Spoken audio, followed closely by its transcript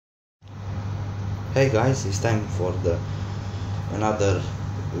Hey guys, it's time for another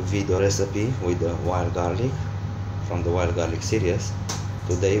video recipe with the wild garlic from the wild garlic series.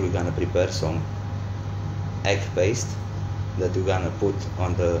 Today we're gonna prepare some egg paste that we're gonna put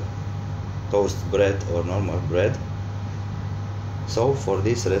on the toast bread or normal bread. So for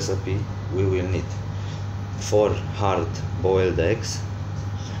this recipe we will need 4 hard boiled eggs,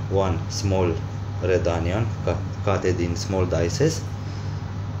 1 small red onion cut in small dices,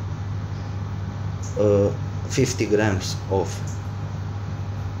 50 grams of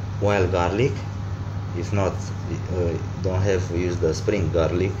wild garlic. If not, don't have, use the spring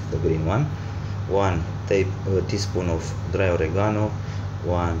garlic, the green one. 1 teaspoon of dry oregano,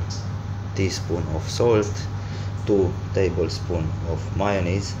 1 teaspoon of salt, 2 tablespoons of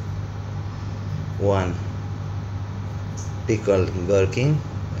mayonnaise, 1 pickled gherkin,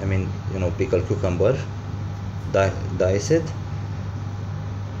 pickled cucumber diced,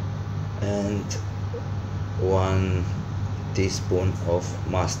 and 1 teaspoon of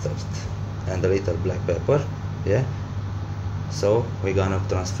mustard and a little black pepper. Yeah, so we're gonna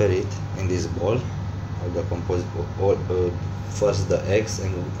transfer it in this bowl of the composite bowl. First the eggs,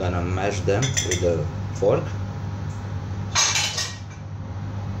 and we're gonna mash them with a fork.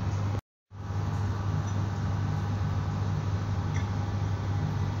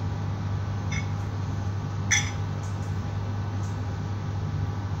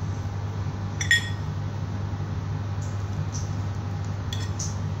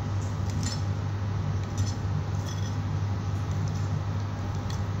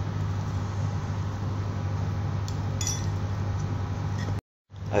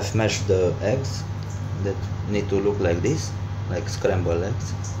 I've mashed the eggs that need to look like this, like scrambled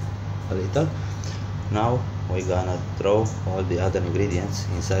eggs a little. Now we're gonna throw all the other ingredients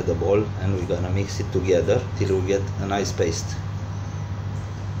inside the bowl and we're gonna mix it together till we get a nice paste.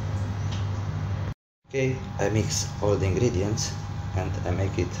 Okay, I mix all the ingredients and I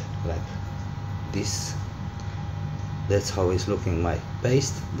make it like this. That's how it's looking, my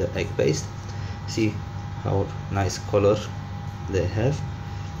paste, the egg paste. See how nice color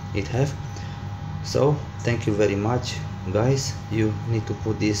it have. So thank you very much guys. You need to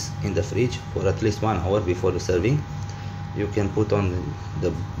put this in the fridge for at least 1 hour before the serving. You can put on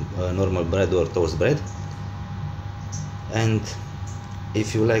the normal bread or toast bread. And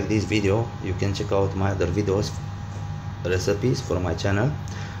if you like this video, you can check out my other videos, recipes for my channel.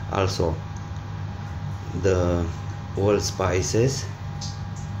 Also the all spices,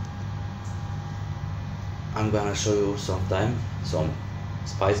 I'm gonna show you sometime some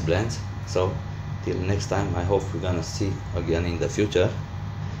spice blends. So till next time, I hope we're gonna see again in the future.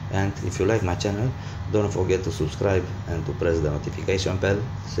 And if you like my channel, don't forget to subscribe and to press the notification bell,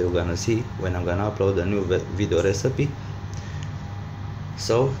 so you're gonna see when I'm gonna upload a new video recipe.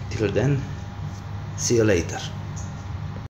 So till then, see you later.